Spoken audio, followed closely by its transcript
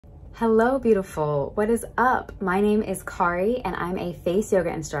Hello, beautiful. What is up? My name is Kari and I'm a face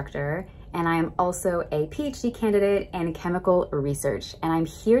yoga instructor, and I am also a PhD candidate in chemical research. And I'm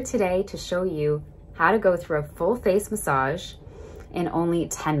here today to show you how to go through a full face massage in only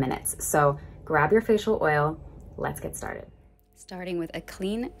 10 minutes. So grab your facial oil. Let's get started. Starting with a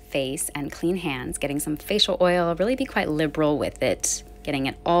clean face and clean hands, getting some facial oil, really be quite liberal with it, getting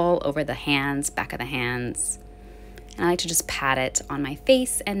it all over the hands, back of the hands. And I like to just pat it on my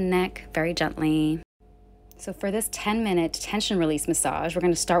face and neck very gently. So for this 10-minute tension release massage, we're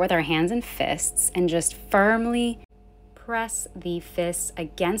going to start with our hands and fists and just firmly press the fists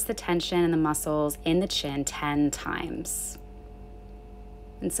against the tension and the muscles in the chin 10 times.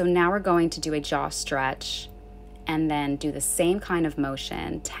 And so now we're going to do a jaw stretch and then do the same kind of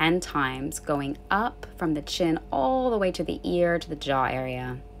motion 10 times, going up from the chin all the way to the ear, to the jaw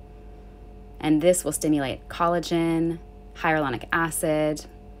area. And this will stimulate collagen, hyaluronic acid,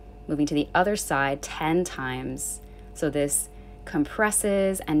 moving to the other side 10 times. So this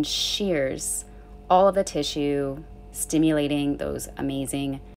compresses and shears all of the tissue, stimulating those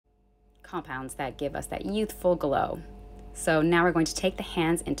amazing compounds that give us that youthful glow. So now we're going to take the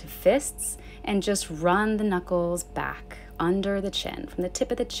hands into fists and just run the knuckles back under the chin, from the tip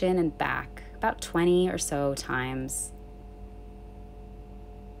of the chin and back, about 20 or so times.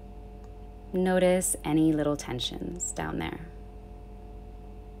 Notice any little tensions down there.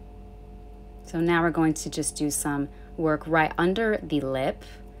 So now we're going to just do some work right under the lip,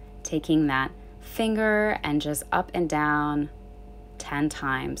 taking that finger and just up and down 10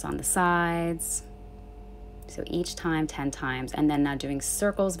 times on the sides. So each time 10 times, and then now doing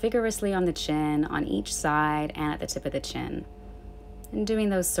circles vigorously on the chin, on each side and at the tip of the chin. And doing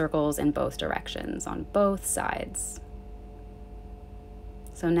those circles in both directions, on both sides.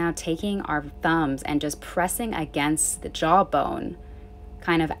 So now taking our thumbs and just pressing against the jawbone,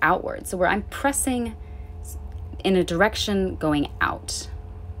 kind of outward. So where I'm pressing in a direction going out.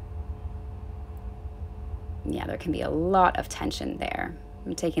 Yeah, there can be a lot of tension there.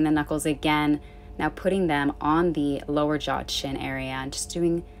 I'm taking the knuckles again, now putting them on the lower jaw chin area and just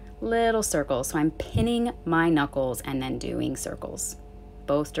doing little circles. So I'm pinning my knuckles and then doing circles,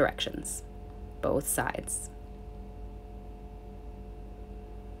 both directions, both sides.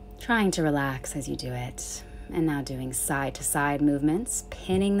 Trying to relax as you do it. And now doing side to side movements,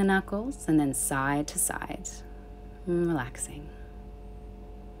 pinning the knuckles and then side to side, relaxing.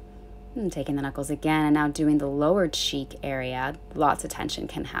 And taking the knuckles again and now doing the lower cheek area. Lots of tension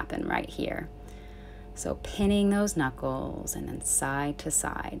can happen right here. So pinning those knuckles and then side to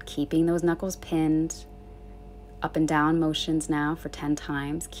side, keeping those knuckles pinned. Up and down motions now for 10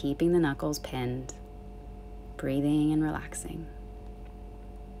 times, keeping the knuckles pinned. Breathing and relaxing.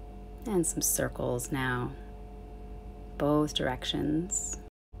 And some circles now, both directions,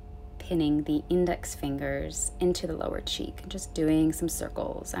 pinning the index fingers into the lower cheek, just doing some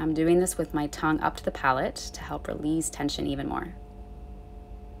circles. I'm doing this with my tongue up to the palate to help release tension even more.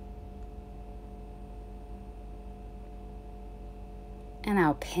 And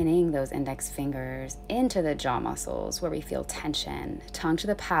now pinning those index fingers into the jaw muscles where we feel tension, tongue to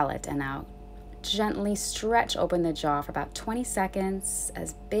the palate, and now gently stretch open the jaw for about 20 seconds,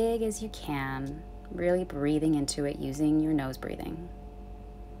 as big as you can, really breathing into it using your nose breathing.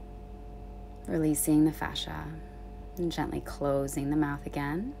 Releasing the fascia and gently closing the mouth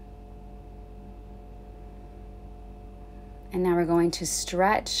again. And now we're going to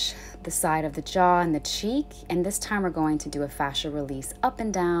stretch the side of the jaw and the cheek, and this time we're going to do a fascia release up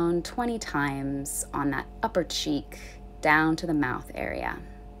and down 20 times on that upper cheek down to the mouth area.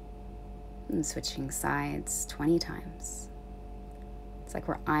 And switching sides 20 times. It's like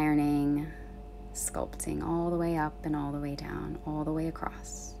we're ironing, sculpting all the way up and all the way down, all the way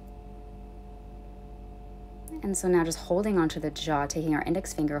across. And so now just holding onto the jaw, taking our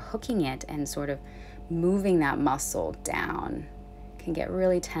index finger, hooking it and sort of moving that muscle down. Can get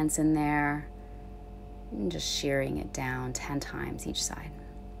really tense in there. And just shearing it down 10 times each side.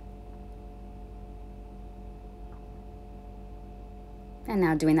 And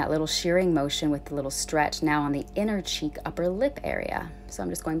now doing that little shearing motion with the little stretch now on the inner cheek, upper lip area. So I'm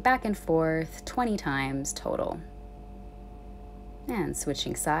just going back and forth 20 times total. And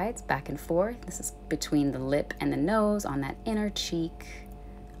switching sides, back and forth. This is between the lip and the nose on that inner cheek,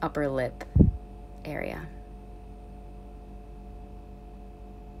 upper lip area.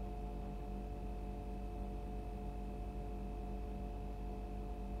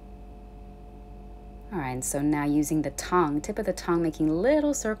 All right, and so now using the tongue, tip of the tongue, making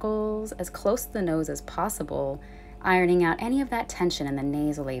little circles as close to the nose as possible, ironing out any of that tension in the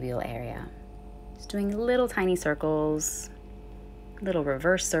nasolabial area. Just doing little tiny circles, Little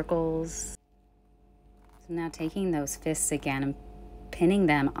reverse circles. So now taking those fists again and pinning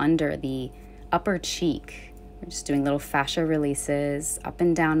them under the upper cheek. We're just doing little fascia releases, up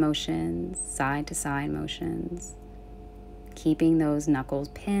and down motions, side to side motions. Keeping those knuckles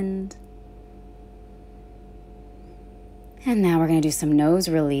pinned. And now we're going to do some nose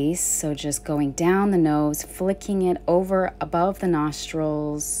release. So just going down the nose, flicking it over above the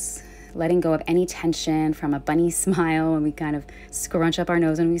nostrils, letting go of any tension from a bunny smile when we kind of scrunch up our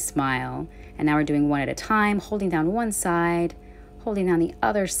nose when we smile. And now we're doing one at a time, holding down one side, holding down the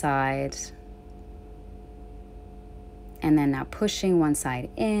other side. And then now pushing one side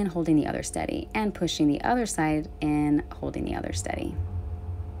in, holding the other steady, and pushing the other side in, holding the other steady.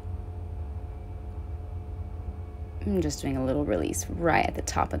 I'm just doing a little release right at the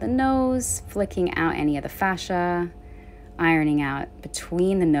top of the nose, flicking out any of the fascia, ironing out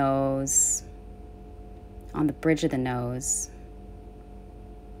between the nose, on the bridge of the nose,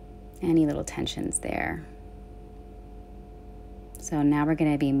 any little tensions there. So now we're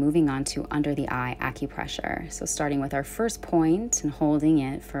going to be moving on to under the eye acupressure. So starting with our first point and holding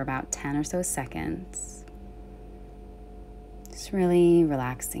it for about 10 or so seconds. Just really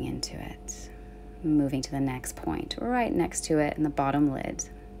relaxing into it. Moving to the next point, right next to it in the bottom lid.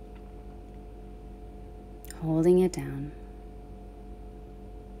 Holding it down.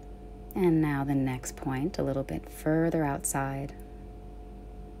 And now the next point, a little bit further outside.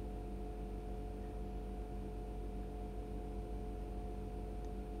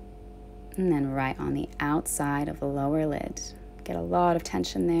 And then right on the outside of the lower lid. Get a lot of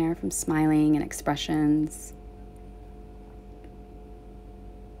tension there from smiling and expressions.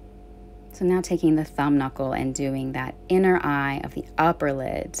 So now taking the thumb knuckle and doing that inner eye of the upper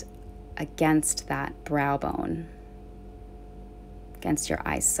lid against that brow bone, against your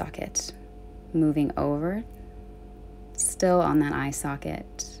eye socket. Moving over, still on that eye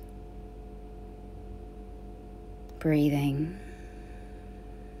socket. Breathing.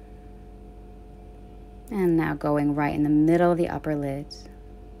 And now going right in the middle of the upper lid.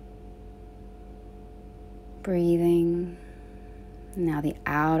 Breathing. Now the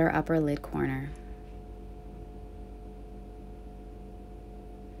outer upper lid corner.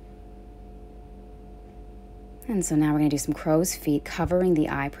 And so now we're going to do some crow's feet, covering the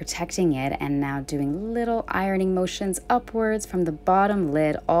eye, protecting it, and now doing little ironing motions upwards from the bottom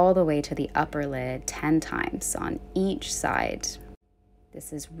lid all the way to the upper lid 10 times on each side.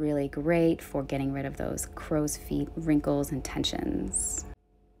 This is really great for getting rid of those crow's feet wrinkles and tensions.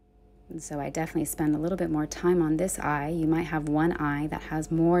 And so I definitely spend a little bit more time on this eye. You might have one eye that has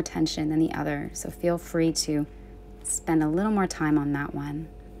more tension than the other, so feel free to spend a little more time on that one.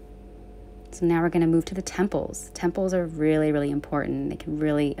 So now we're going to move to the temples. Temples are really, really important. They can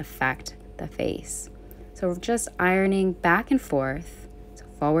really affect the face. So we're just ironing back and forth, so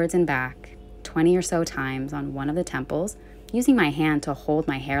forwards and back, 20 or so times on one of the temples, using my hand to hold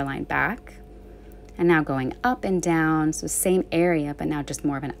my hairline back. And now going up and down, so same area, but now just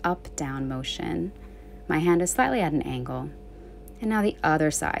more of an up-down motion. My hand is slightly at an angle. And now the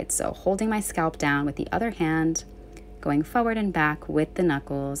other side, so holding my scalp down with the other hand, going forward and back with the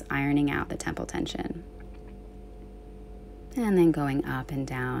knuckles, ironing out the temple tension. And then going up and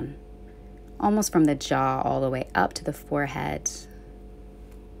down, almost from the jaw all the way up to the forehead.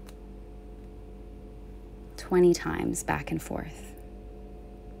 20 times back and forth.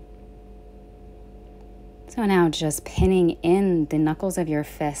 So now just pinning in the knuckles of your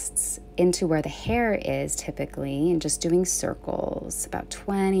fists into where the hair is typically, and just doing circles, about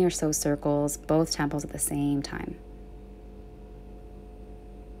 20 or so circles, both temples at the same time.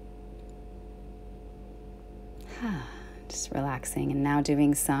 Just relaxing, and now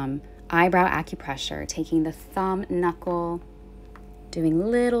doing some eyebrow acupressure, taking the thumb knuckle, doing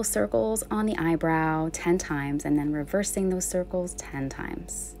little circles on the eyebrow 10 times, and then reversing those circles 10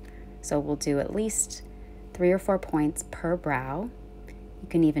 times. So we'll do at least 3 or 4 points per brow. You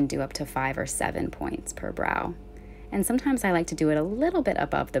can even do up to 5 or 7 points per brow. And sometimes I like to do it a little bit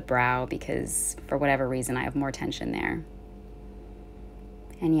above the brow because for whatever reason I have more tension there.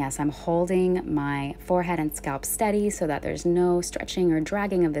 And yes, I'm holding my forehead and scalp steady so that there's no stretching or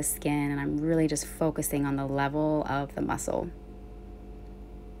dragging of the skin, and I'm really just focusing on the level of the muscle.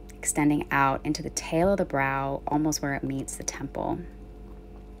 Extending out into the tail of the brow, almost where it meets the temple.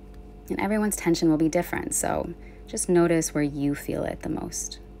 And everyone's tension will be different, so just notice where you feel it the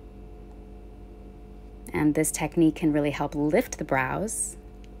most. And this technique can really help lift the brows.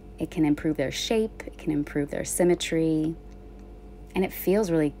 It can improve their shape, it can improve their symmetry, and it feels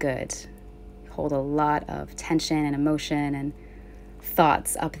really good. You hold a lot of tension and emotion and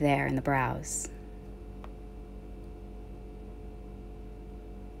thoughts up there in the brows.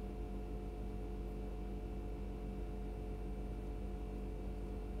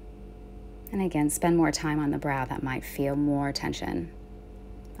 And again, spend more time on the brow. That might feel more tension.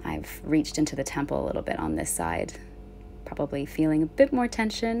 I've reached into the temple a little bit on this side, probably feeling a bit more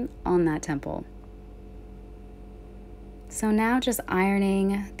tension on that temple. So now just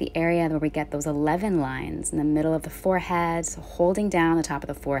ironing the area where we get those 11 lines in the middle of the forehead, so holding down the top of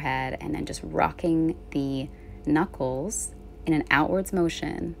the forehead and then just rocking the knuckles in an outwards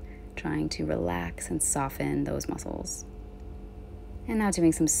motion, trying to relax and soften those muscles. And now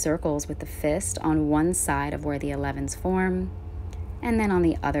doing some circles with the fist on one side of where the 11s form, and then on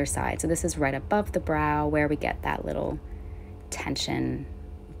the other side. So this is right above the brow where we get that little tension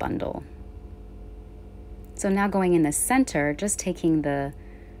bundle. So now going in the center, just taking the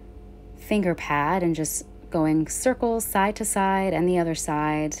finger pad and just going circles side to side and the other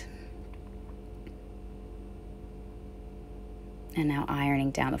side. And now ironing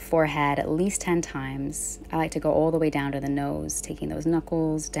down the forehead at least 10 times. I like to go all the way down to the nose, taking those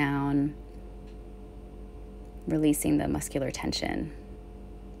knuckles down, releasing the muscular tension.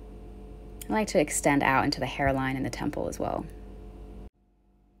 I like to extend out into the hairline and the temple as well.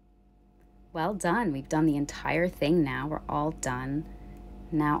 Well done. We've done the entire thing now. We're all done.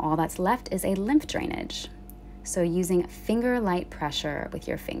 Now all that's left is a lymph drainage. So using finger light pressure with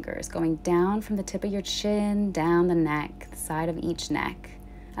your fingers, going down from the tip of your chin, down the neck, the side of each neck.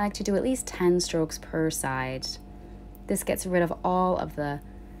 I like to do at least 10 strokes per side. This gets rid of all of the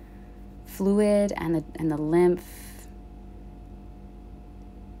fluid and the lymph,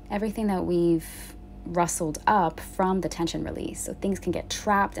 everything that we've rustled up from the tension release. So things can get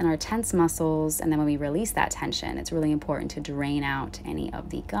trapped in our tense muscles, and then when we release that tension, it's really important to drain out any of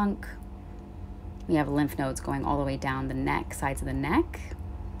the gunk. We have lymph nodes going all the way down the neck, sides of the neck,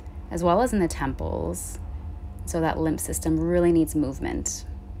 as well as in the temples. So that lymph system really needs movement.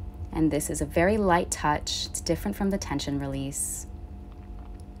 And this is a very light touch. It's different from the tension release.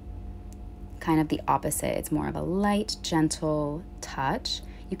 Kind of the opposite. It's more of a light, gentle touch.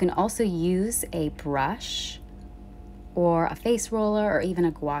 You can also use a brush or a face roller or even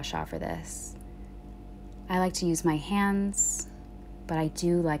a gua sha for this. I like to use my hands, but I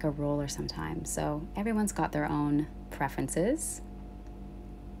do like a roller sometimes. So everyone's got their own preferences.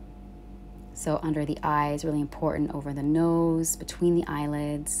 So under the eyes, really important, over the nose, between the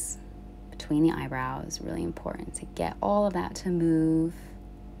eyelids, between the eyebrows, really important to get all of that to move.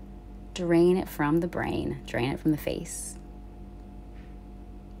 Drain it from the brain, drain it from the face.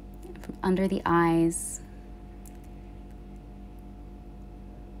 From under the eyes,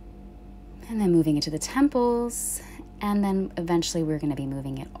 and then moving into the temples, and then eventually we're going to be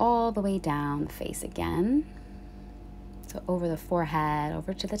moving it all the way down the face again. So over the forehead,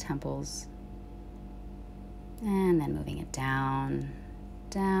 over to the temples, and then moving it down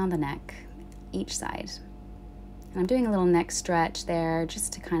the neck, each side. And I'm doing a little neck stretch there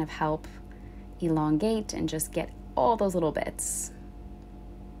just to kind of help elongate and just get all those little bits.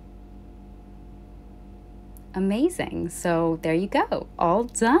 Amazing. So there you go, all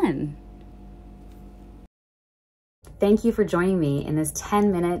done. Thank you for joining me in this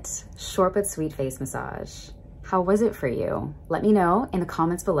 10-minute short but sweet face massage. How was it for you? Let me know in the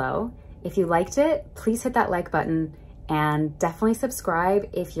comments below. If you liked it, please hit that like button and definitely subscribe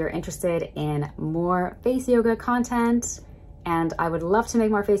if you're interested in more face yoga content. And I would love to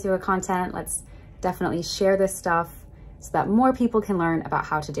make more face yoga content. Let's definitely share this stuff so that more people can learn about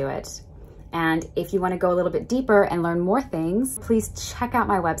how to do it. And if you want to go a little bit deeper and learn more things, please check out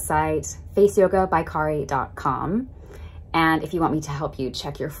my website, faceyogabykari.com. And if you want me to help you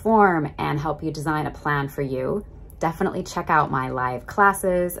check your form and help you design a plan for you, definitely check out my live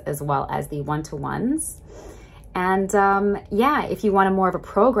classes as well as the one-to-ones. And yeah, if you want a more of a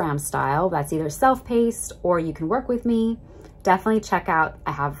program style, that's either self-paced or you can work with me, definitely check out,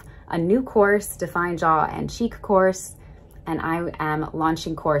 I have a new course, Define Jaw and Cheek course, and I am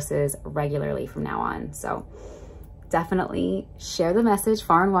launching courses regularly from now on. So definitely share the message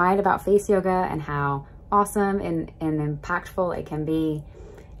far and wide about face yoga and how awesome and impactful it can be,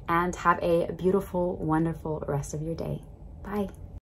 and have a beautiful, wonderful rest of your day. Bye.